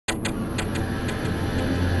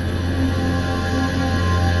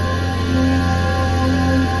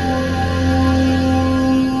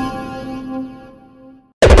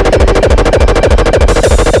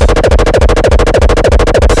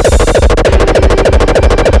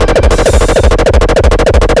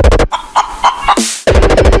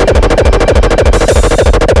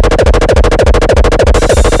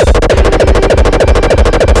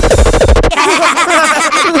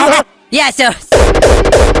Yeah, so...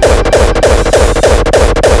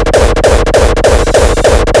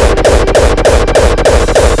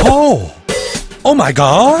 Oh! Oh my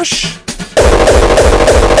gosh!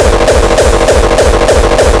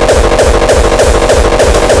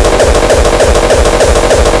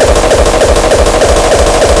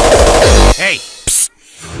 Hey! Psst!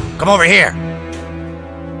 Come over here.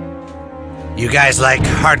 You guys like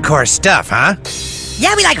hardcore stuff, huh?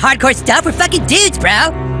 Yeah, we like hardcore stuff. We're fucking dudes,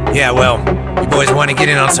 bro. Yeah, well, you boys want to get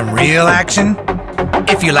in on some real action?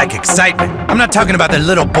 If you like excitement. I'm not talking about the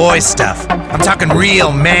little boy stuff. I'm talking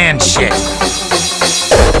real man shit.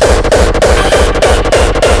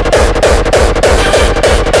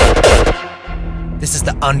 This is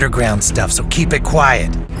the underground stuff, so keep it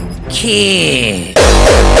quiet. Kid.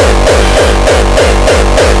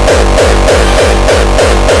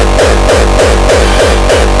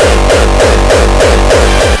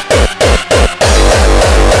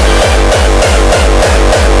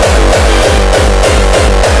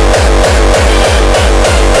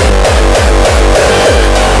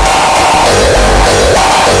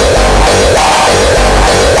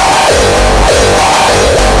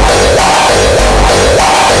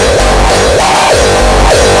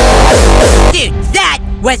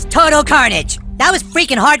 Was total carnage. That was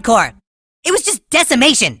freaking hardcore. It was just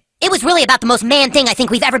decimation. It was really about the most man thing I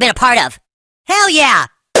think we've ever been a part of. Hell yeah!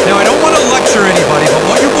 Now, I don't want to lecture anybody, but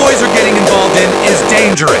what you boys are getting involved in is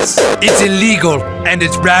dangerous. It's illegal, and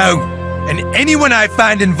it's wrong. And anyone I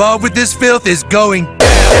find involved with this filth is going down.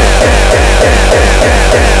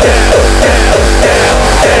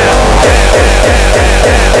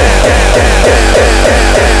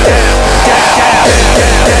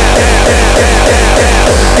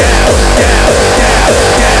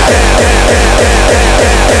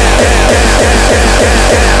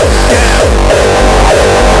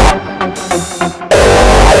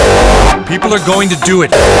 People are going to do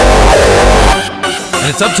it. And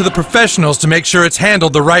it's up to the professionals to make sure it's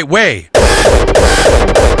handled the right way.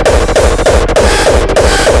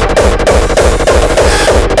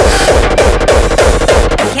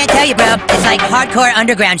 Can't tell you, bro. It's like hardcore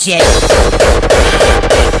underground shit. It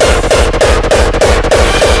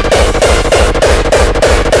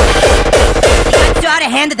got so out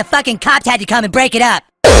of hand that the fucking cops had to come and break it up.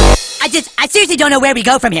 I seriously don't know where we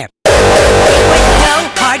go from here. Where's to go?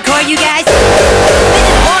 Hardcore, you guys? This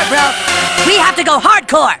is war, bro. We have to go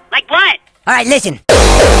hardcore. Like what? Alright, listen.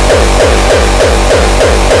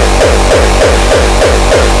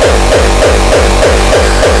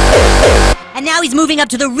 And now he's moving up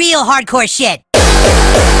to the real hardcore shit.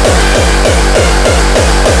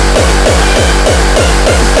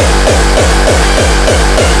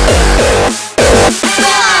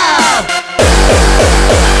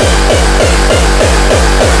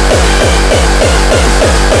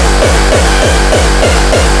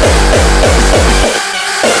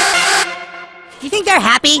 Do you think they're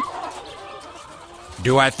happy?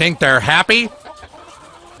 Do I think they're happy?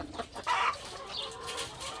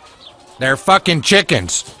 They're fucking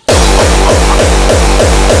chickens.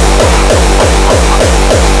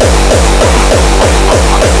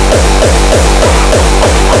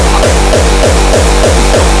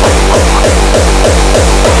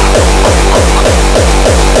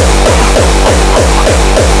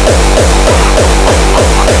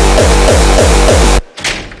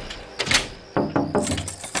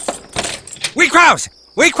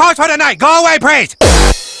 We cross for the night. Go away, praise.